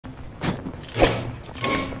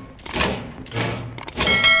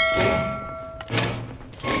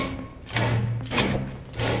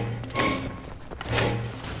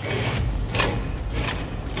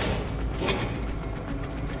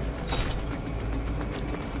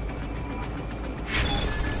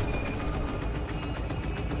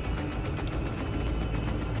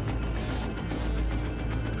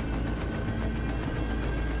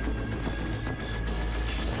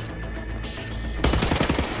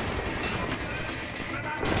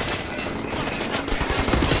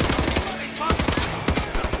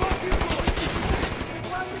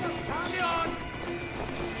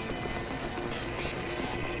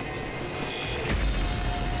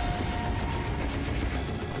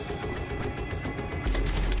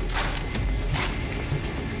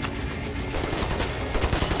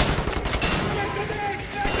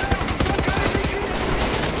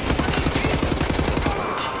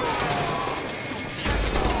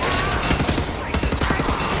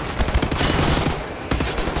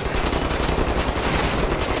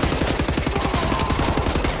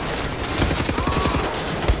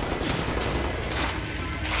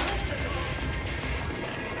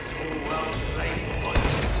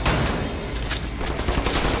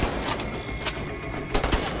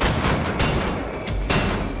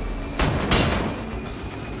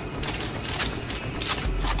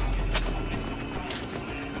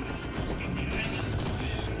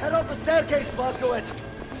Head up the staircase, Blazkowicz.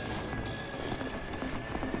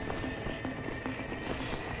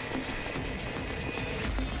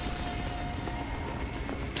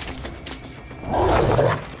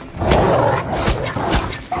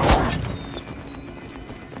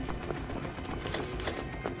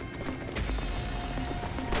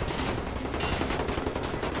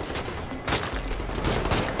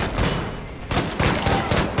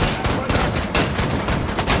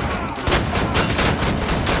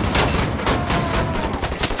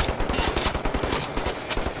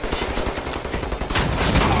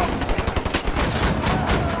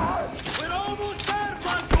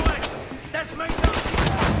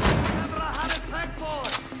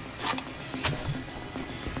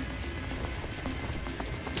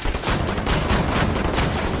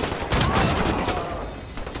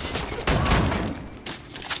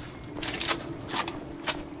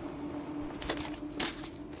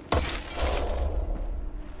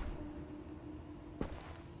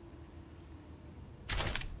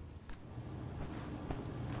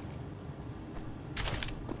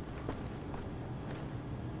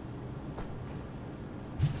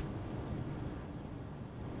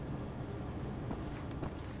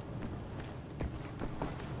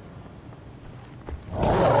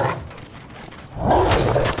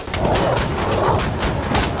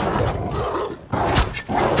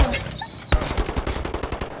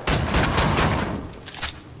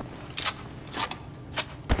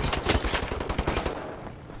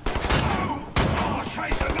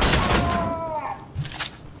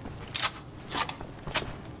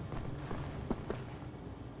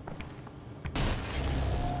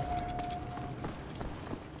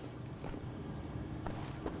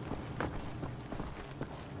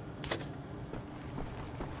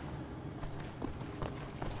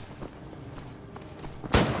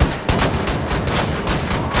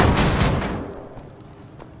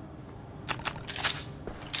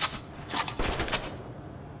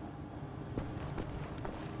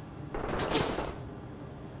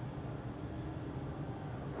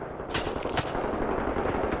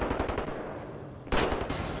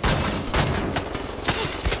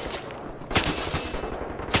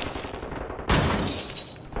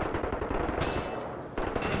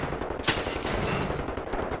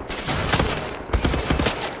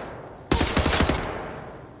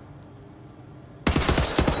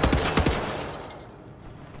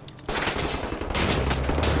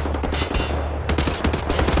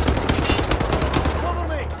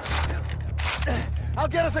 I'll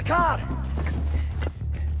get us a car!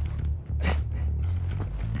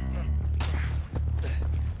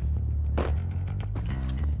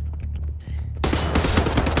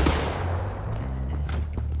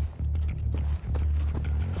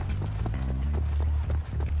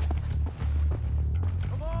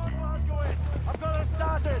 Come on, Blazkowicz! I've got us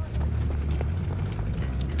started!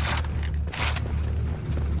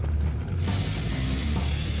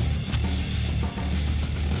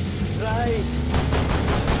 Right!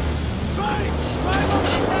 Drive up the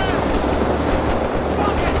stairs!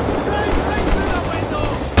 Fuck it! Drive right through the window!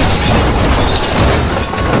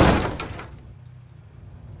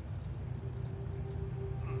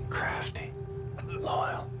 Crafty,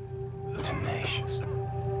 loyal, tenacious.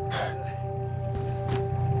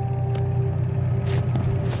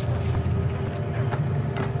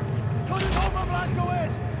 Cut it over,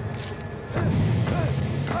 Blazkowicz!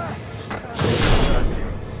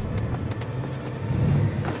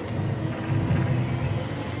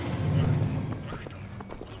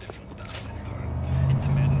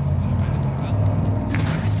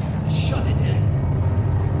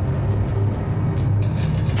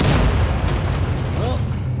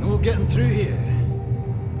 Getting through here.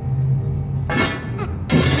 I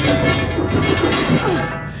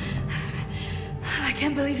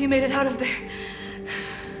can't believe you made it out of there.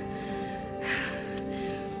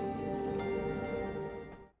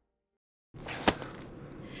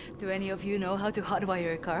 Do any of you know how to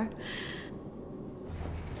hotwire a car?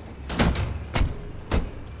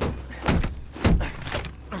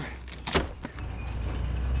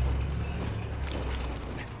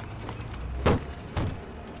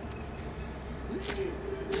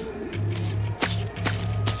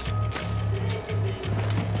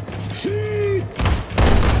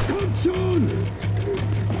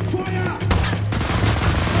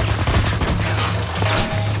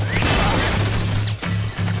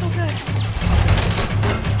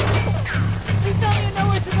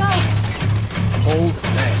 hold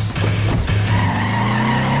this.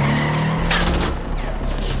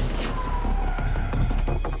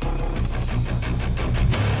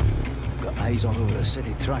 Got eyes all over the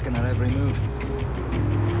city, tracking their every move.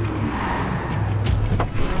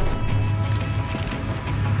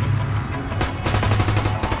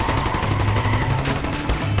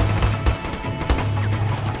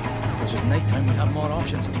 If this was nighttime, we'd have more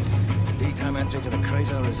options. The daytime entry to the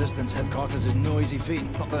Chrysler Resistance headquarters is no easy feat.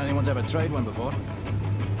 Not that anyone's ever tried one before.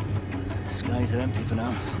 Skies are empty for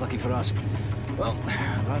now. Lucky for us. Well,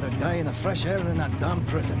 I'd rather die in the fresh air than in that damn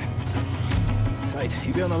prison. Right,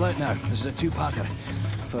 you be on the alert now. This is a two-parter.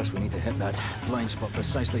 First, we need to hit that blind spot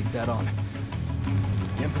precisely dead on.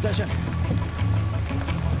 You in position?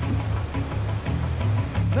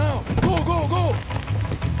 Now! Go, go, go!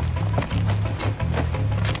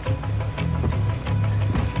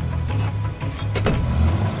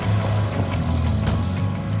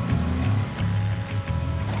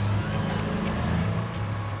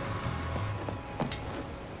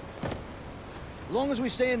 As long as we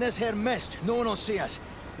stay in this here mist, no one will see us.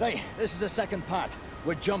 Right, this is the second part.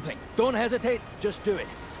 We're jumping. Don't hesitate, just do it.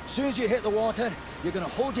 As soon as you hit the water, you're gonna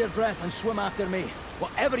hold your breath and swim after me.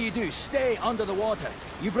 Whatever you do, stay under the water.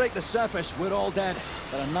 You break the surface, we're all dead.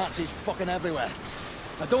 There are Nazis fucking everywhere.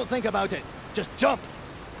 Now don't think about it, just jump!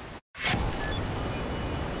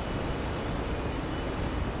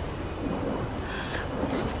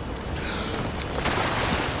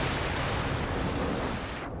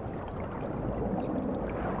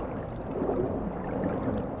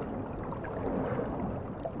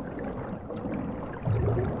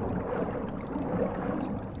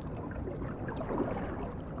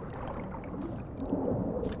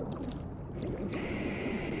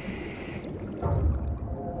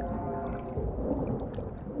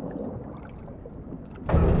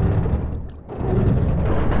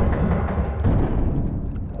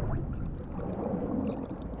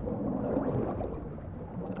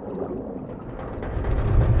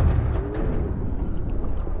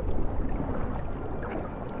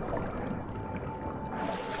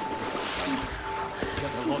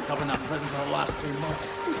 Up in that prison for the last 3 months.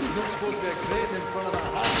 You're not supposed to be grating in front of that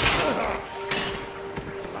house.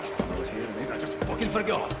 Last time I was here, mate, I just fucking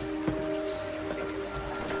forgot.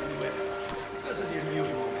 Anyway, this is your new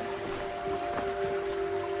moment.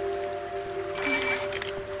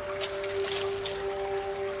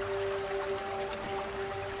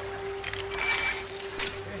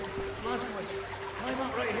 Hey, Blazkowicz, climb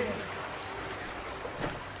up right here.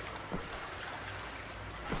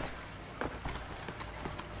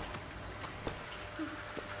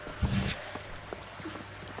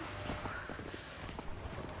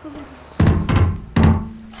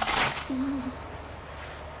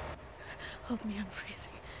 Hold me, I'm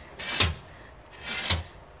freezing.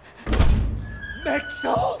 Max!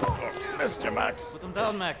 Oh, Mr. Max. Put him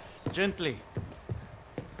down, Max. Gently.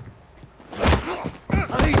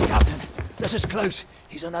 Please, Captain. This is Klaus.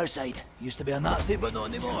 He's on our side. Used to be a Nazi, but not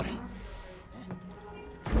anymore.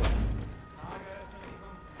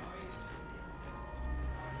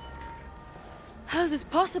 How is this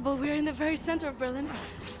possible? We're in the very center of Berlin.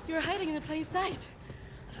 You're hiding in plain sight.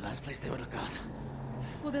 That's the last place they would look at.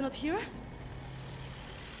 Will they not hear us?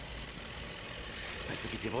 Best to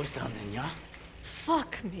keep your voice down then, yeah?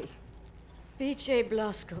 Fuck me. B.J.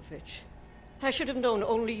 Blazkowicz. I should have known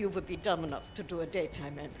only you would be dumb enough to do a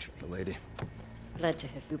daytime entry. The lady. Glad to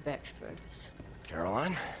have you back, Fergus.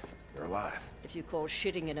 Caroline, you're alive. If you call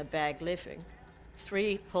shitting in a bag living,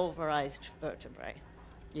 3 pulverized vertebrae.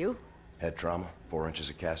 You? Head trauma, 4 inches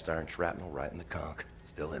of cast iron shrapnel right in the conch.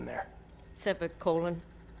 Still in there. Severed colon,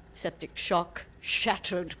 septic shock,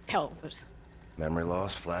 shattered pelvis. Memory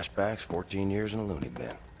loss, flashbacks, 14 years in a loony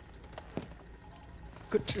bin.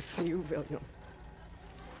 Good to see you, William.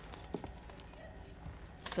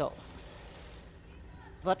 So,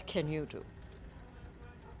 what can you do?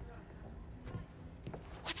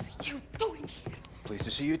 What are you doing here? Pleased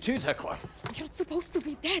to see you too, Tekla. You're supposed to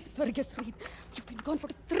be dead, Fergus Reed. You've been gone for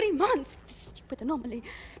 3 months. This stupid anomaly.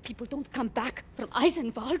 People don't come back from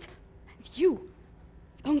Eisenwald. And you,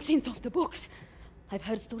 long since off the books. I've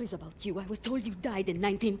heard stories about you. I was told you died in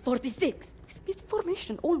 1946. It's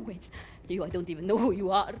misinformation, always. You, I don't even know who you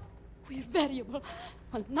are. We're variable.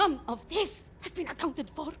 Well, none of this has been accounted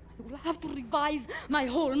for. I will have to revise my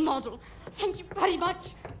whole model. Thank you very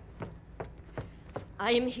much.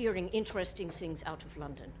 I am hearing interesting things out of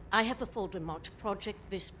London. I have a folder marked Project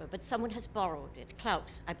Whisper, but someone has borrowed it.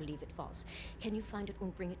 Klaus, I believe it was. Can you find it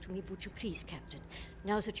and bring it to me, would you please, Captain?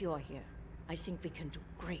 Now that you are here, I think we can do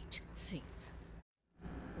great things.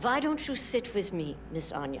 Why don't you sit with me,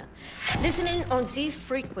 Miss Anya? Listen in on these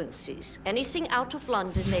frequencies. Anything out of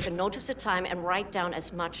London, make a note of the time and write down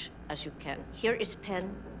as much as you can. Here is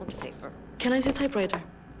pen and paper. Can I use a typewriter?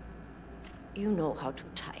 You know how to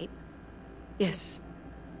type. Yes.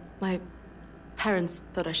 My parents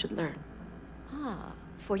thought I should learn. Ah,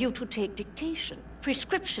 for you to take dictation,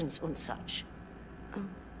 prescriptions and such.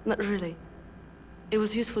 Not really. It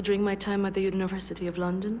was useful during my time at the University of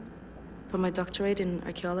London for my doctorate in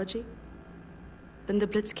archaeology. Then the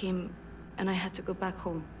Blitz came, and I had to go back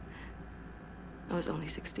home. I was only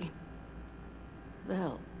 16.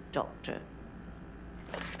 Well, Doctor,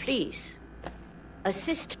 please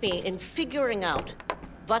assist me in figuring out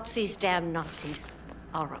what these damn Nazis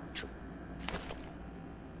are up to.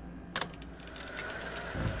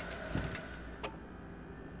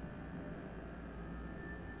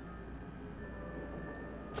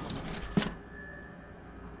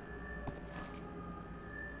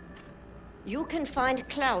 You can find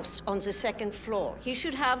Klaus on the second floor. He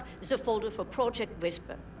should have the folder for Project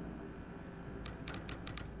Whisper.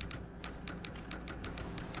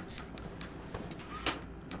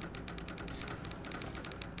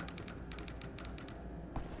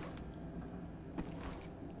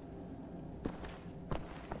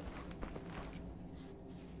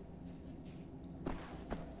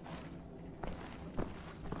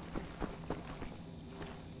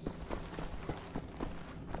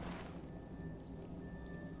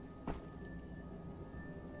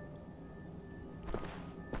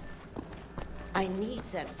 I need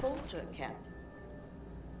that folder, Cat.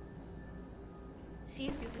 See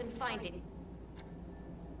if you can find it.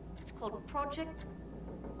 It's called Project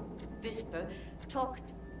Whisper. Talk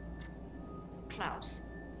to Klaus.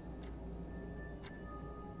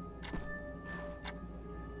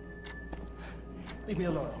 Leave me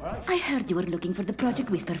alone, all right? I heard you were looking for the Project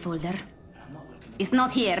Whisper folder. I'm not looking. It's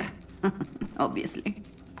not here. Obviously.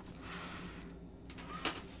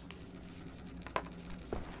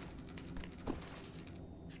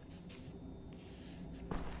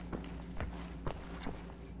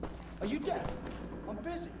 Are you deaf? I'm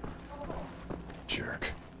busy.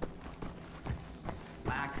 Jerk.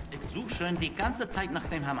 Max, ich suche schon die ganze Zeit nach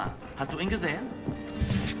dem Hammer. Hast du ihn gesehen?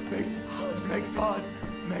 Makes us.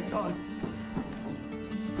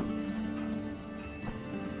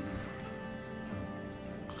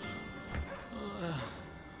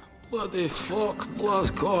 Bloody fuck,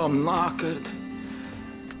 Blazkowicz, I'm knackered.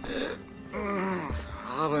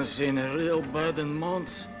 I haven't seen a real bed in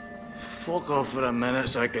months. Fuck off for a minute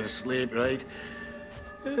so I can sleep, right?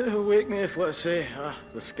 Wake me if, let's say,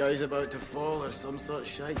 the sky's about to fall or some such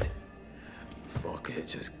shite. Fuck it,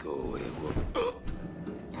 just go away.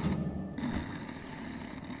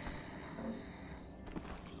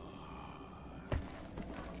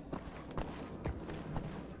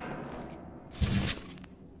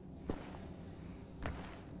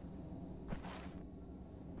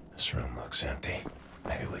 This room looks empty.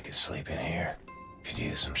 Maybe we could sleep in here. Could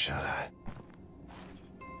use some shut-eye.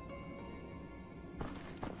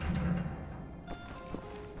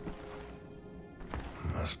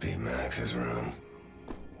 Must be Max's room.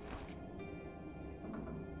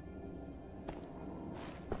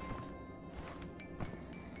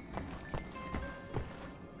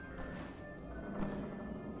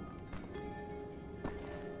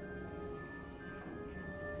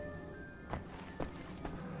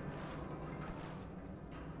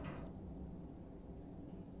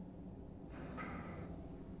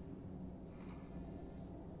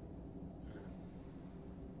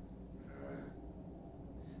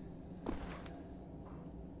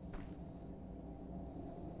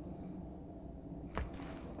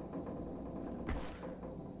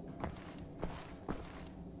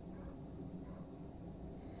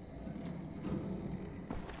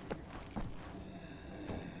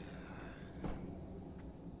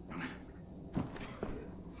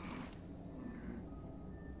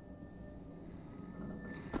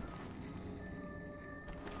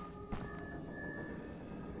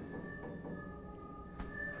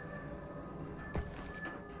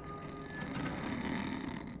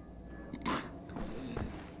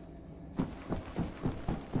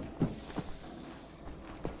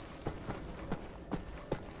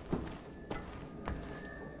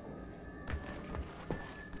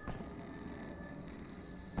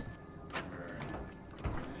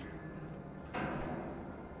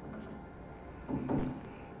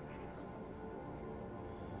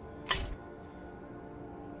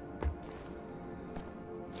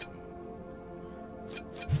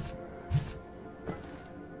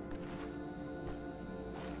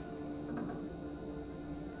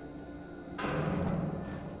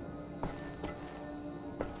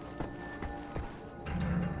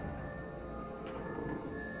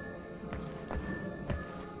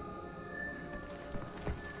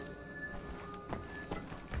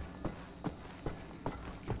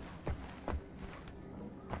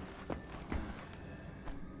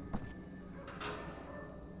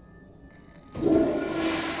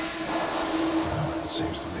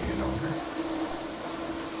 seems to be in order.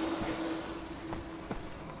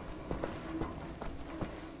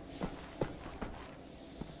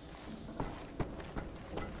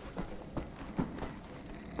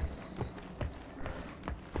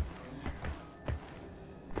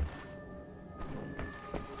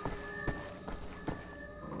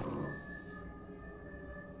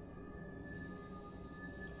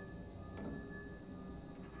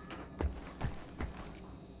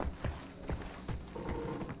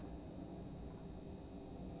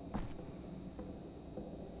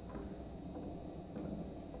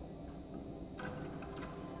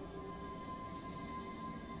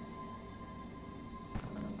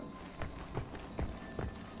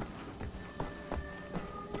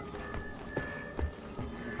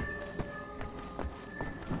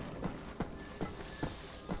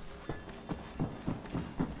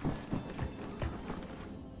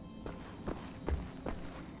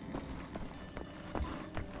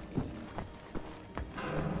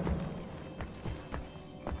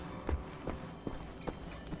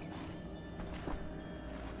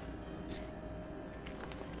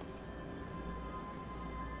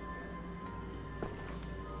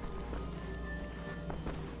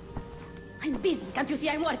 I'm busy. Can't you see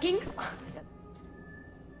I'm working?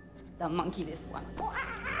 The monkey, this one.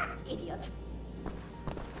 Idiot.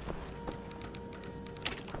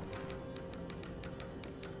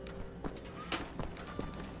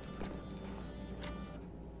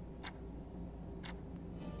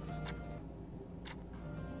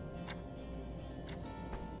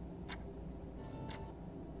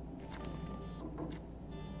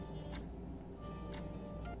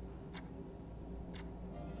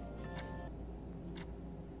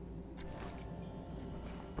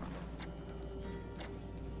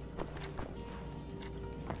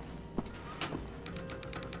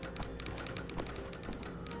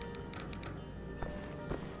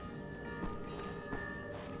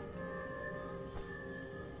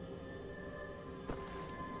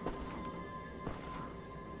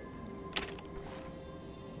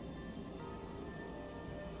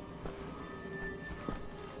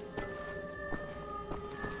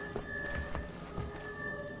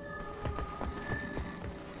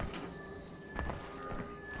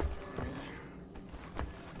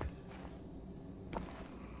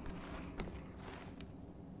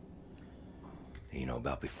 You know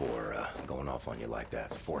about before, going off on you like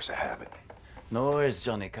that's a force of habit. No worries,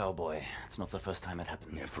 Johnny Cowboy. It's not the first time it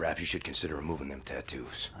happens. Yeah, perhaps you should consider removing them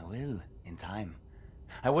tattoos. I will, in time.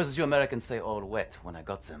 I was, as you Americans say, all wet when I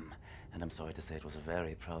got them, and I'm sorry to say it was a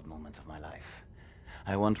very proud moment of my life.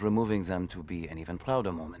 I want removing them to be an even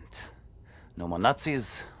prouder moment. No more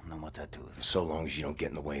Nazis, no more tattoos. So long as you don't get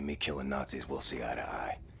in the way of me killing Nazis, we'll see eye to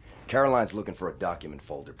eye. Caroline's looking for a document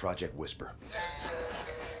folder, Project Whisper.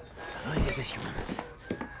 Ruhige sich,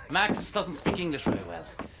 Junge. Max doesn't speak English very well,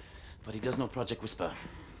 but he does know Project Whisper.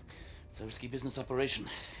 It's a risky business operation.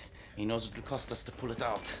 He knows it will cost us to pull it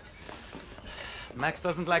out. Max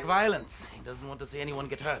doesn't like violence. He doesn't want to see anyone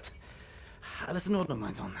get hurt. Alles in Ordnung,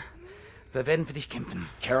 mein Sohn. Wir werden für dich kämpfen.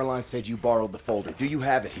 Caroline said you borrowed the folder. Do you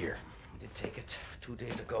have it here? I did take it 2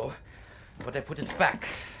 days ago, but I put it back.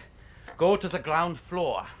 Go to the ground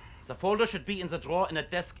floor. The folder should be in the drawer in a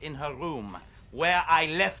desk in her room, where I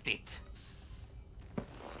left it.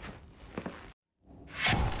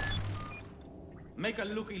 Make a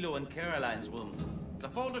looky-loo in Caroline's room. The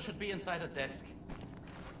folder should be inside her desk.